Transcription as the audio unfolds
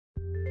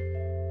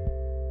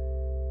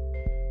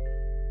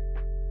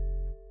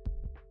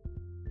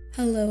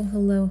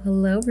Hello,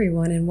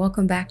 everyone, and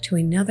welcome back to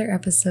another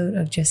episode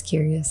of Just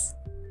Curious.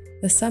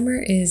 The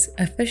summer is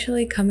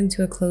officially coming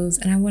to a close,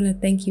 and I want to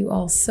thank you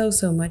all so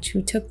much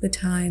who took the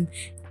time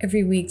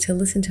every week to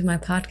listen to my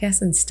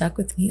podcast and stuck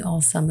with me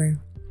all summer.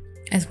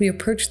 As we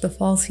approach the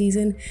fall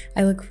season,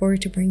 I look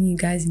forward to bringing you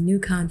guys new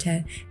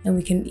content, and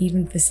we can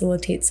even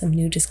facilitate some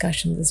new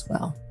discussions as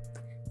well.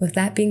 With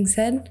that being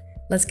said,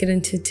 let's get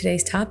into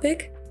today's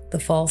topic, the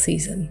fall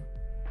season.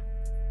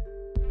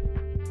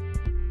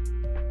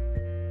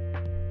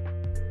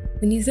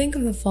 When you think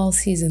of the fall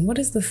season, what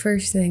is the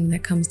first thing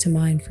that comes to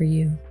mind for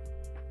you?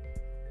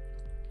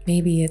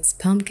 Maybe it's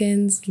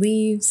pumpkins,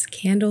 leaves,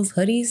 candles,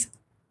 hoodies.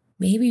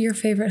 Maybe your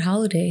favorite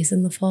holiday is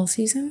in the fall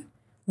season,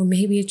 or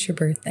maybe it's your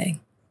birthday.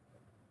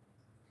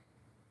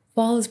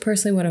 Fall is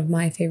personally one of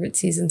my favorite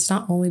seasons,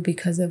 not only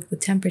because of the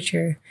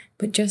temperature,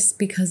 but just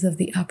because of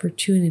the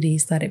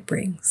opportunities that it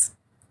brings.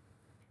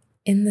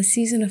 In the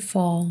season of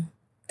fall,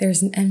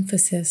 there's an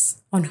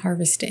emphasis on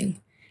harvesting.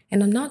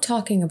 And I'm not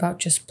talking about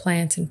just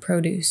plants and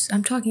produce.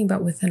 I'm talking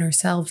about within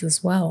ourselves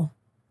as well.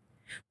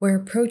 We're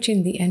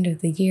approaching the end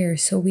of the year,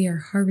 so we are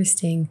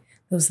harvesting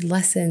those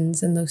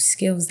lessons and those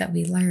skills that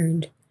we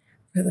learned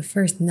for the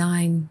first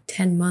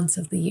 9-10 months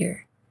of the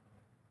year.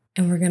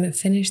 And we're going to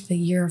finish the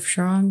year off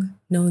strong,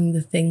 knowing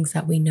the things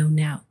that we know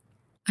now.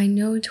 I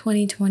know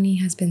 2020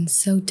 has been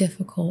so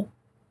difficult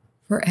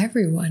for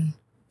everyone.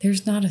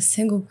 There's not a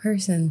single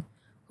person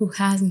who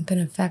hasn't been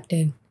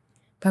affected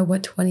by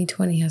what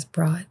 2020 has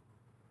brought.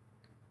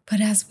 But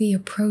as we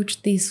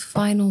approach these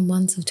final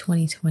months of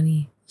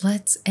 2020,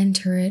 let's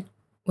enter it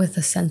with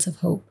a sense of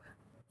hope.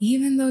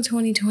 Even though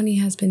 2020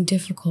 has been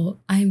difficult,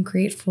 I am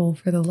grateful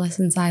for the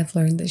lessons I've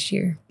learned this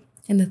year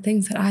and the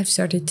things that I've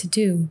started to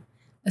do,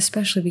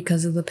 especially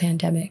because of the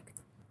pandemic.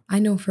 I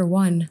know for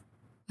one,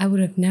 I would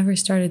have never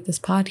started this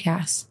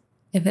podcast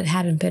if it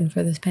hadn't been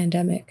for this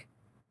pandemic,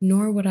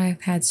 nor would I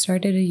have had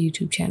started a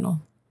YouTube channel.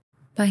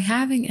 By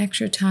having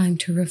extra time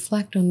to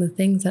reflect on the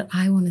things that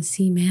I want to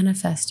see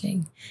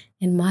manifesting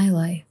in my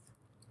life,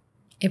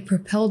 it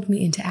propelled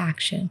me into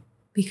action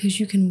because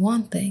you can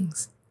want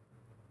things,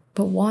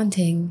 but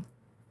wanting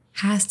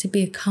has to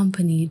be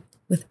accompanied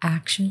with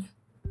action.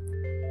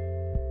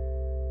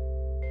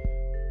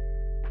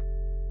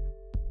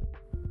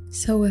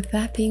 So with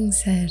that being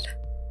said,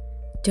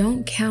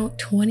 don't count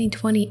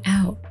 2020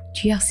 out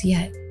just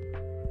yet.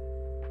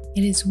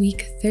 It is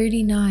week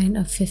 39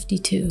 of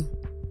 52.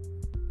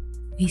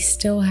 We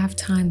still have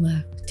time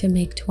left to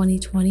make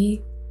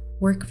 2020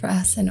 work for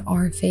us in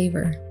our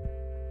favor.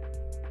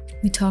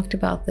 We talked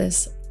about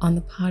this on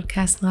the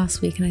podcast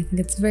last week, and I think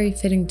it's very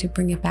fitting to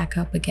bring it back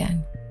up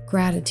again.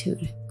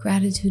 Gratitude.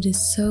 Gratitude is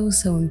so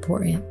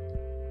important.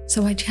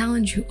 So I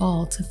challenge you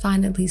all to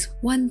find at least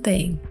one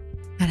thing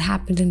that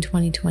happened in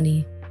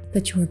 2020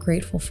 that you are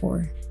grateful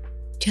for.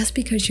 Just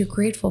because you're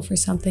grateful for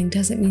something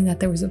doesn't mean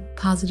that there was a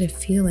positive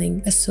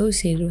feeling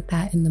associated with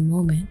that in the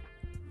moment.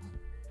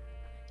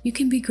 You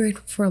can be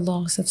grateful for a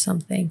loss of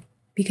something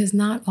because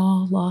not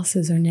all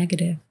losses are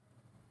negative.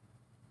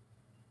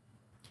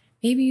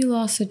 Maybe you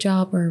lost a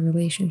job or a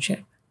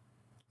relationship.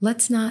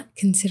 Let's not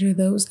consider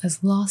those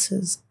as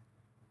losses,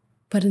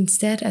 but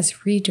instead as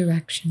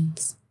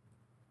redirections.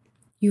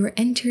 You are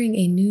entering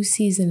a new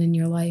season in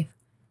your life,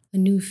 a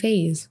new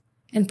phase,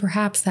 and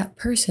perhaps that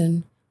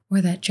person or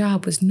that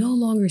job was no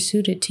longer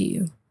suited to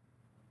you.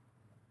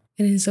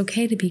 And it is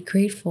okay to be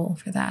grateful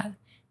for that.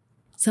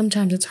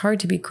 Sometimes it's hard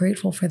to be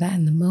grateful for that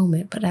in the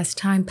moment, but as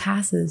time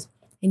passes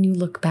and you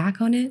look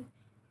back on it,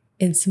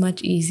 it's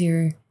much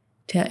easier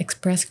to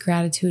express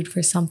gratitude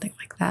for something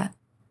like that.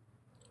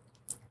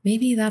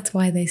 Maybe that's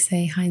why they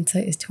say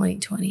hindsight is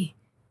 2020.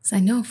 Because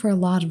I know for a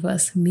lot of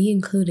us, me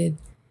included,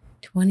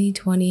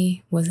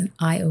 2020 was an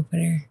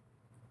eye-opener.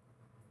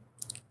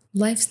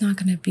 Life's not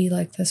going to be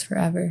like this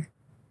forever.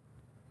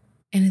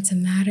 And it's a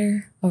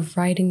matter of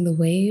riding the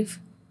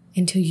wave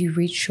until you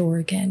reach shore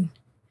again.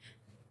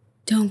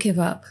 Don't give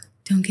up.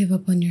 Don't give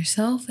up on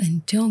yourself,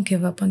 and don't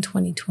give up on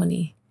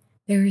 2020.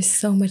 There is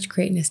so much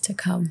greatness to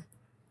come.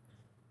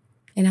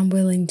 And I'm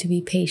willing to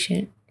be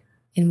patient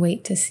and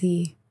wait to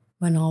see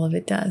when all of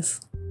it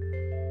does.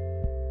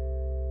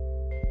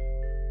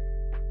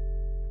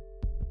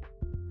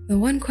 The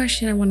one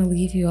question I want to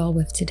leave you all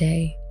with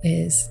today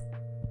is,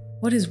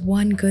 what is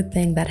one good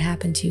thing that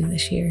happened to you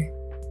this year?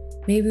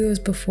 Maybe it was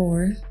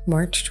before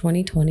March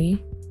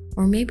 2020,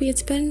 or maybe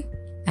it's been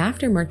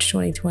after March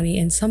 2020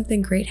 and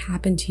something great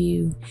happened to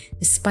you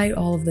despite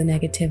all of the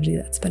negativity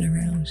that's been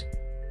around.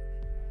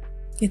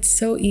 It's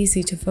so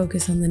easy to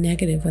focus on the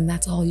negative when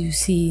that's all you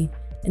see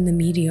in the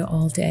media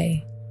all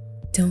day.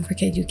 Don't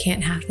forget you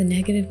can't have the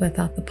negative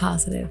without the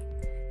positive.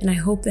 And I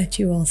hope that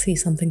you all see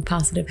something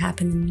positive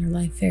happen in your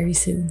life very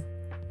soon.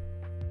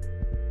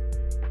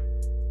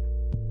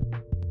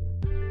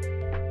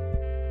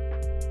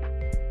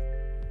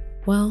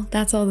 Well,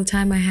 that's all the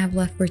time I have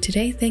left for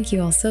today. Thank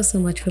you all so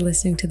much for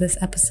listening to this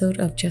episode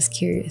of Just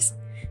Curious.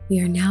 We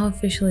are now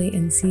officially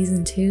in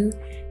season 2,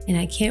 and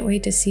I can't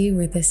wait to see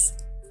where this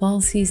fall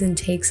season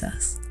takes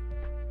us.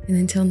 And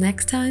until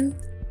next time,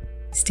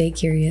 stay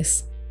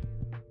curious.